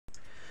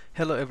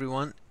Hello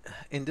everyone.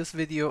 In this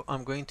video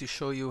I'm going to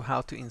show you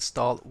how to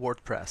install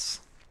WordPress.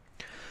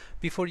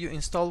 Before you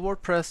install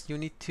WordPress, you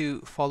need to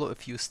follow a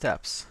few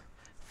steps.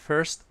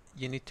 First,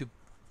 you need to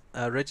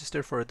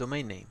register for a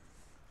domain name.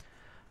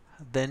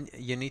 Then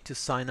you need to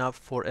sign up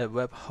for a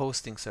web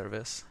hosting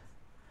service,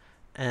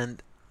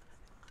 and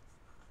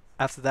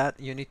after that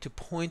you need to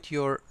point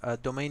your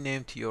domain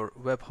name to your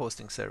web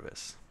hosting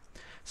service.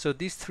 So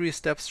these three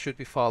steps should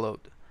be followed.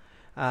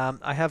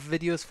 I have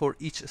videos for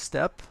each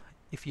step.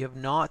 If you have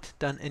not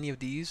done any of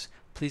these,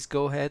 please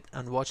go ahead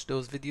and watch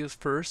those videos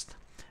first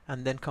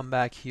and then come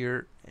back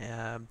here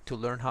to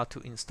learn how to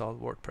install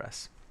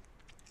WordPress.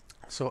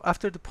 So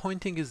after the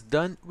pointing is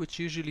done, which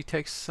usually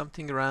takes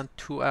something around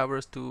 2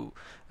 hours to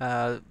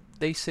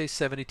they say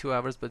 72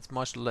 hours, but it's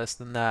much less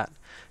than that,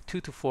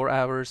 2 to 4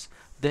 hours,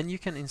 then you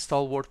can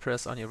install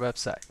WordPress on your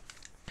website.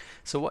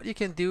 So what you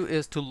can do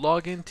is to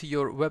log into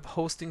your web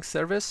hosting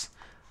service.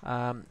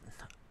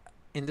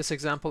 In this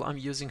example, I'm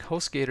using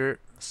Hostgator,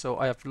 so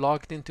I have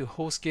logged into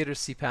Hostgator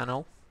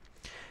cPanel,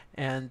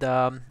 and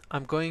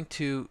I'm going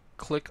to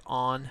click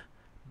on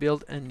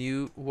Build a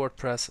New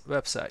WordPress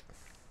Website.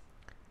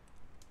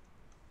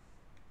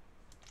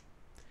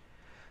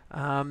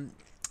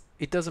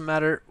 It doesn't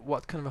matter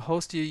what kind of a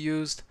host you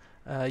used,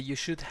 you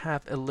should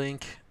have a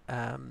link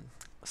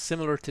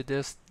similar to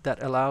this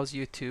that allows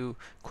you to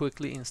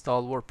quickly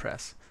install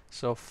WordPress.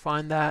 So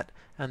find that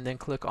and then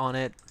click on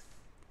it.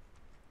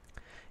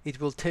 It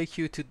will take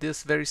you to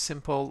this very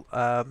simple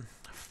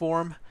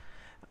form.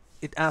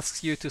 It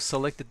asks you to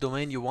select the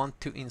domain you want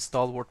to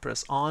install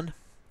WordPress on.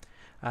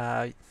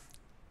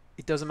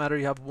 It doesn't matter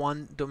you have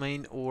one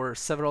domain or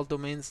several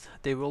domains,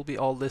 they will be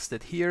all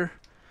listed here.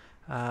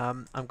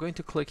 I'm going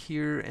to click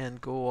here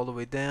and go all the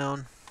way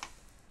down.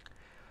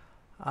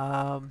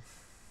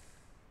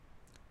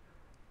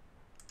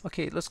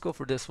 Okay, let's go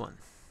for this one.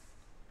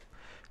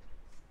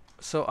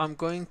 So I'm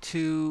going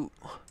to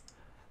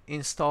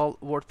install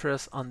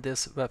WordPress on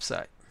this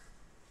website.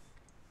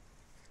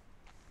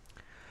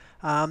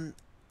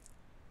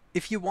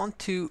 If you want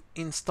to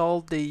install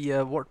the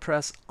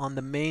WordPress on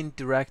the main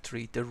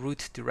directory, the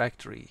root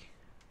directory,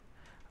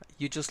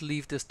 you just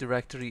leave this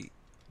directory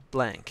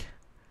blank.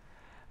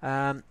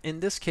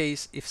 In this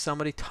case, if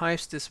somebody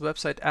types this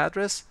website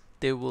address,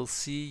 they will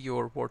see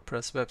your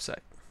WordPress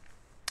website.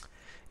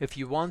 If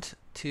you want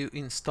to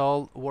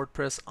install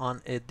WordPress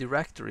on a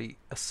directory,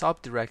 a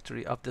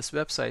subdirectory of this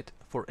website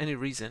for any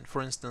reason,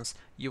 for instance,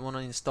 you want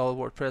to install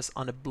WordPress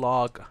on a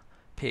blog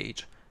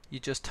page, you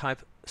just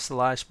type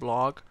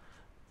 /blog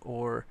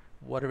or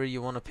whatever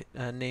you want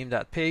to name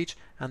that page,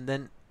 and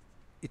then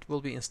it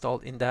will be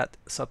installed in that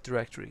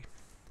subdirectory.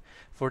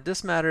 For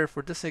this matter,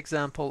 for this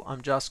example,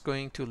 I'm just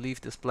going to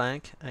leave this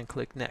blank and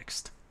click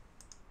Next.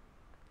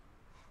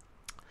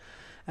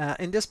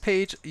 In this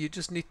page, you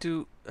just need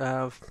to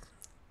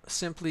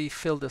simply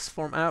fill this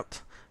form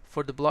out.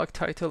 For the blog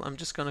title, I'm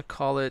just going to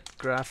call it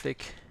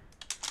Graphic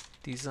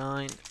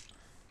Design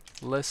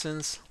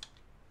Lessons.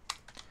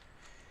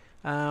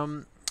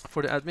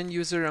 For the admin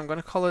user, I'm going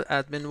to call it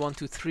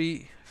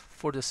admin123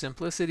 for the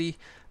simplicity,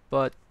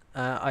 but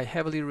I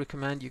heavily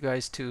recommend you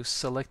guys to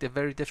select a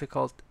very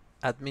difficult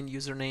admin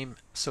username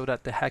so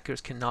that the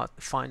hackers cannot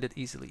find it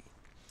easily.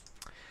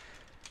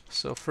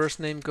 So first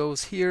name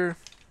goes here,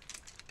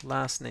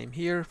 last name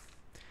here,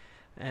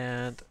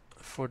 and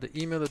for the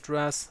email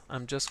address,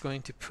 I'm just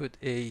going to put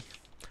a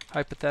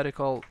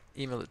hypothetical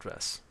email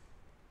address.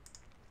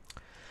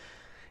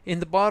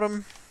 In the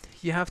bottom,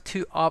 you have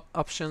two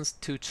options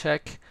to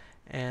check,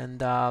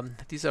 and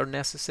these are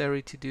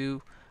necessary to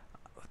do.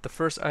 The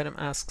first item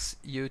asks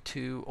you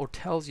to, or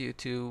tells you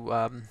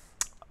to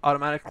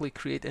automatically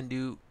create a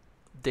new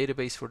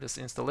database for this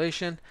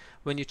installation.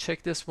 When you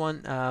check this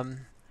one,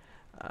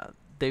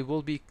 there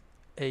will be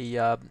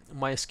a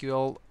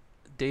MySQL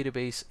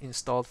database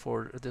installed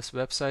for this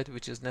website,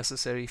 which is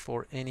necessary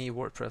for any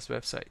WordPress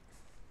website.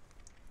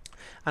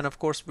 And of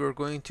course, we're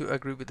going to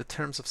agree with the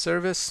terms of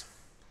service,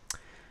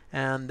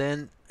 and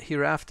then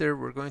hereafter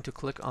we're going to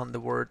click on the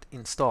word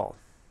install.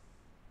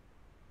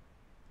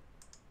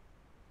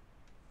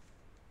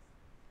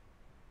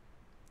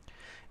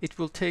 It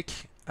will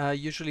take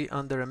usually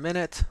under a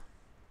minute,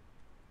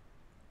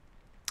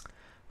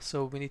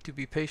 so we need to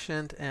be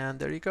patient, and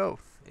there you go.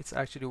 It's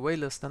actually way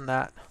less than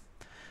that.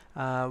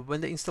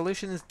 When the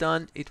installation is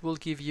done, it will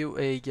give you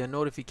a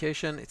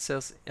notification. It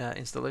says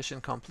installation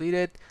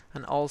completed,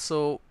 and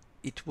also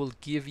it will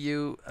give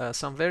you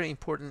some very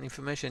important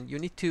information. You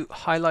need to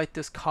highlight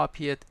this,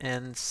 copy it,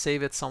 and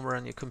save it somewhere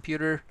on your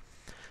computer.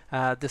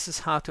 This is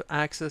how to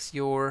access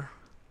your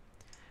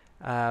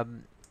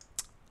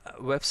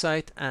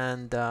website,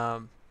 and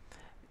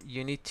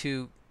you need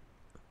to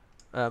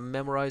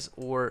memorize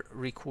or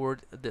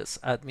record this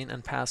admin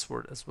and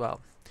password as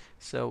well.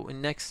 So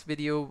in next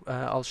video,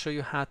 I'll show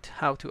you how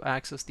to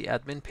access the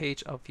admin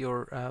page of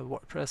your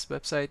WordPress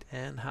website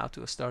and how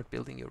to start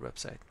building your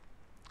website.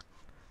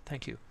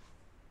 Thank you.